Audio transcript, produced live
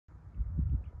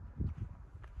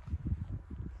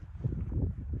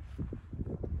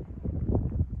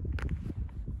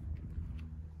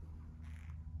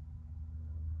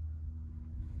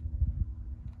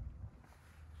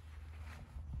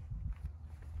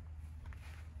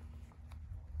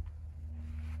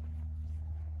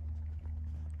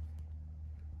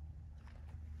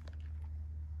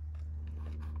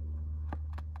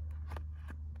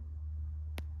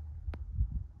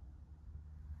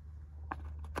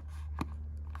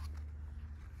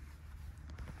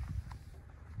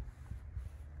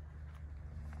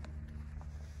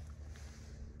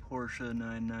Porsche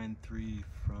 993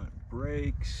 front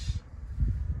brakes.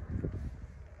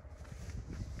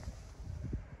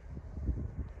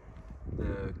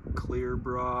 The clear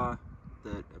bra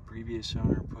that a previous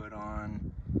owner put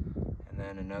on, and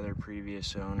then another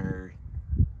previous owner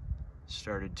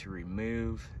started to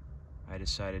remove. I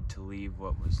decided to leave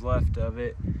what was left of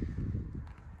it.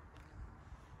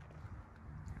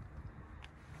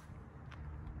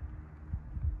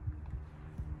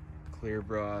 Clear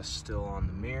bra still on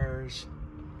the mirrors.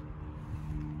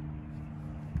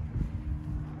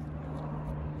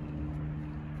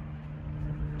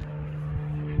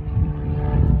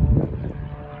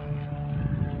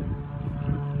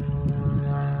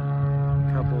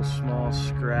 Couple small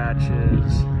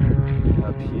scratches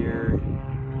up here,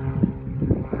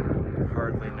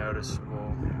 hardly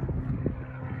noticeable.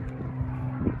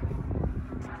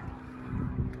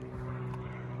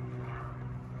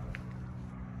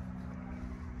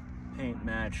 Paint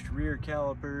matched rear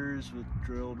calipers with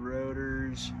drilled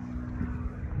rotors.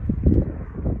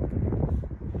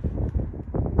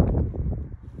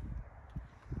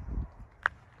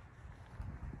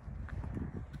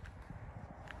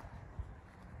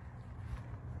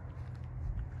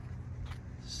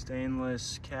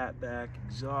 Stainless catback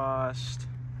exhaust.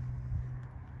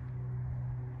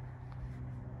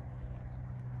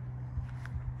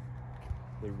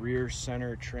 The rear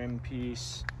center trim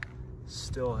piece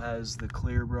still has the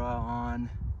clear bra on.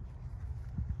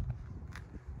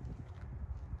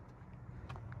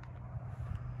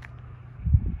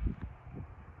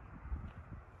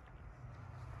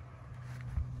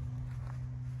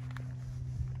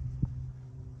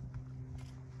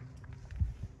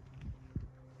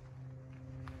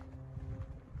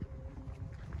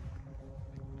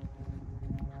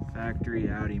 Factory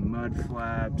Audi mud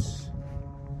flaps.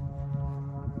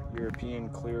 European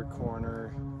clear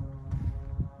corner.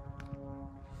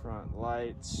 Front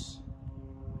lights.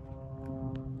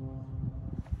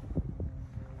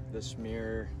 This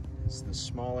mirror is the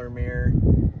smaller mirror.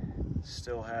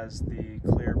 Still has the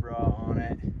clear bra on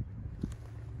it.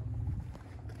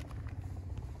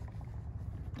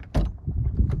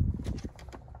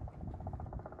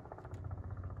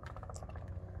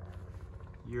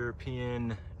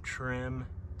 European trim.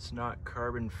 It's not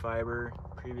carbon fiber.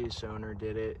 Previous owner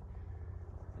did it.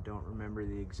 I don't remember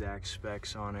the exact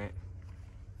specs on it.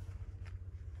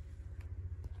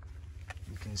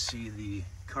 You can see the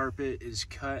carpet is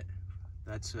cut.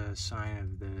 That's a sign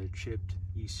of the chipped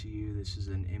ECU. This is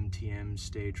an MTM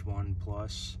Stage 1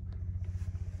 Plus.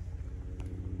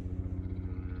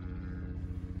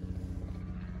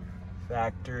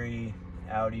 Factory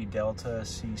Audi Delta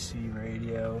CC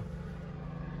radio.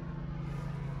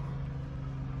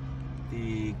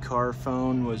 The car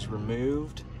phone was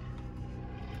removed.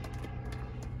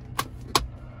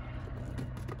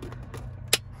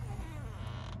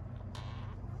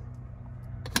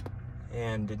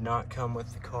 And did not come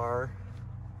with the car.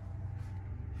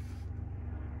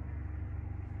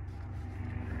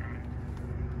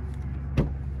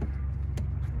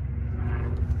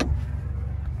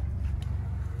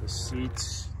 The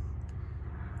seats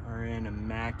are in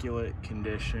immaculate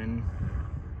condition.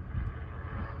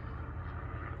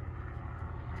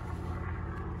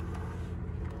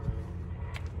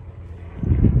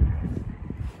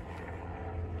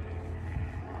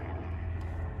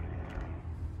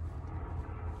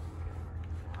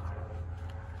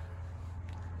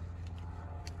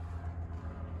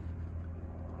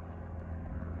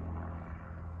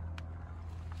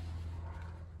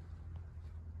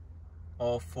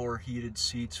 All 4 heated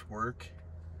seats work.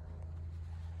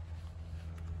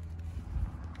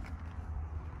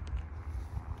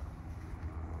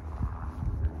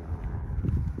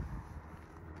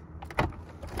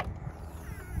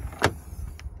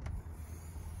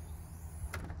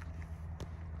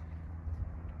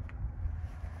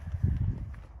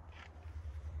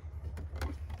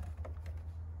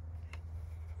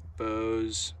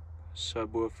 Bose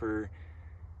subwoofer,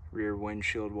 rear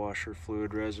windshield washer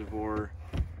fluid reservoir.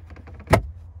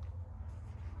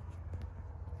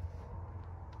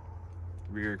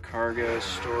 Rear cargo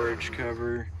storage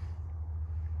cover.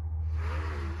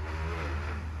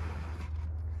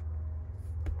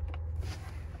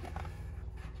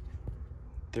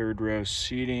 Third row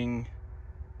seating.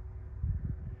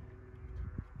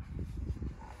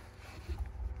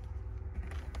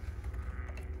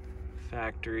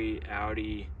 Factory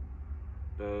Audi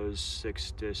Bose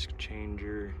 6-disc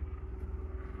changer.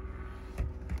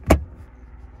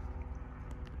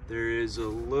 There is a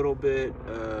little bit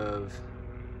of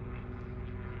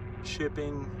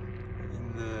chipping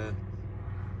in the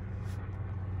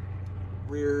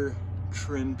rear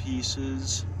trim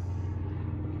pieces.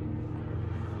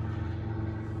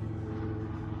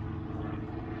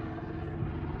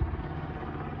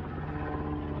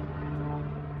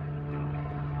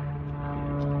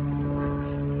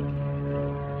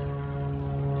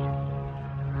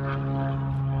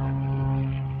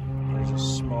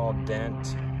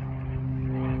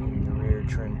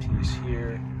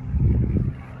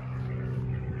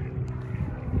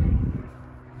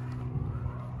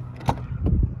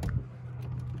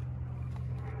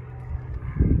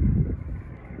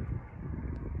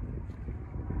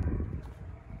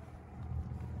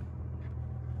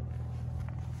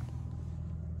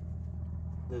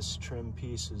 This trim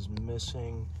piece is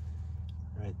missing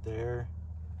right there.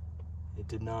 It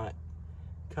did not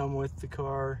come with the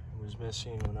car. It was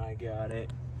missing when I got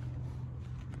it.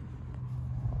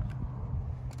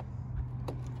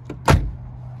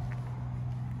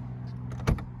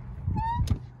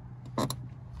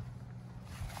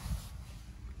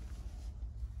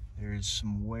 There's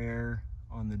some wear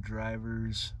on the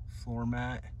driver's floor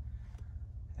mat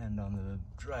and on the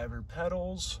driver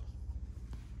pedals.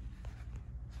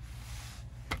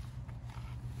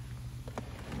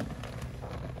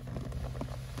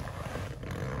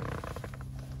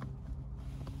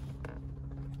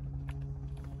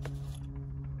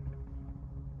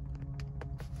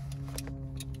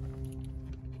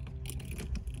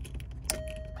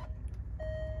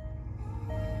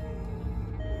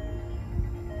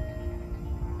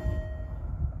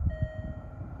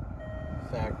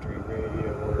 Factory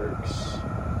radio works,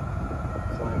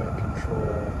 climate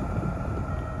control.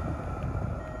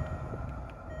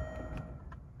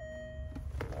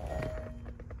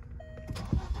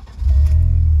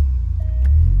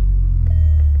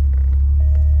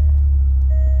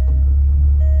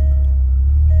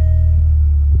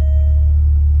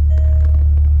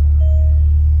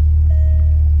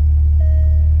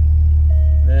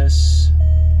 This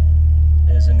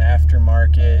is an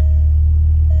aftermarket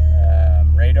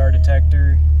radar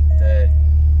detector that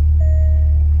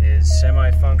is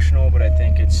semi-functional, but I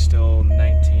think it's still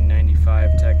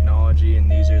 1995 technology, and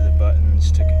these are the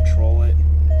buttons to control it.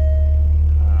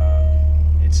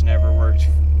 It's never worked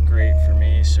great for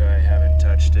me, so I haven't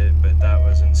touched it, but that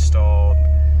was installed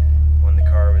when the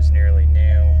car was nearly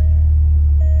new.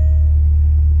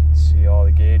 See, all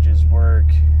the gauges work.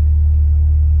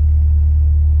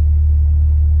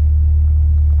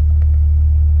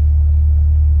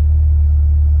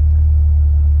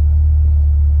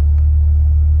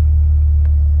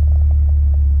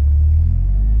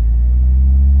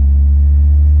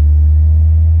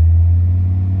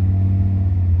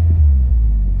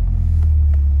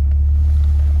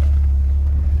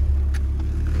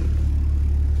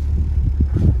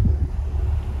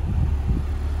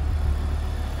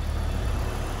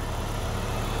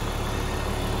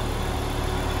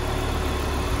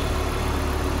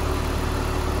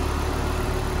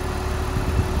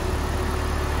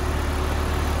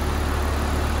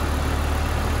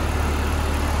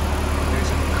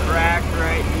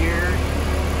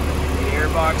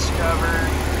 Box cover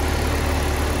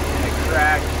and a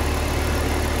cracked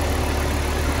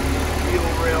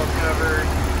fuel rail cover,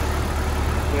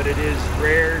 but it is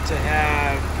rare to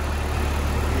have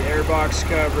the airbox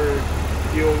cover,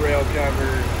 fuel rail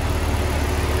cover,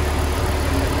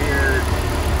 and the mirrored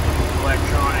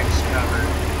electronics cover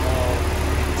all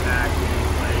intact in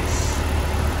place.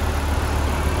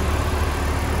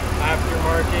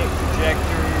 Aftermarket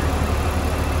projector,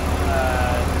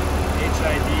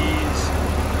 HIDs,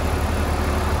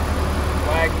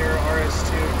 Wagner urS6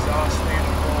 exhaust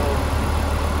manifold.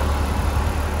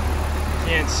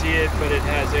 Can't see it, but it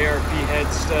has ARP head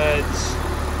studs.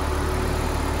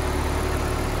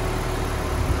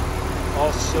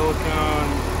 All silicone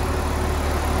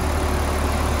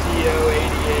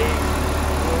TO88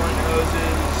 coolant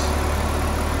hoses.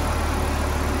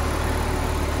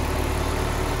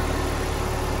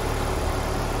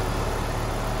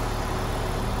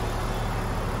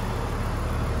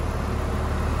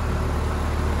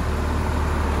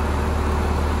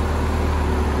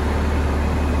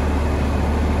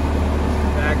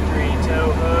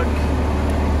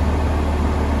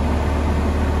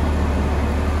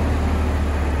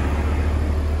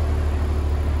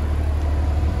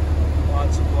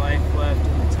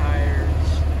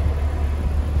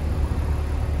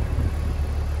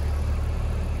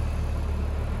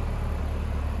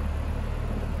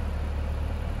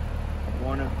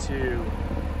 One of two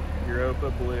Europa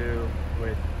Blue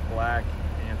with black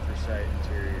anthracite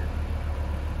interior.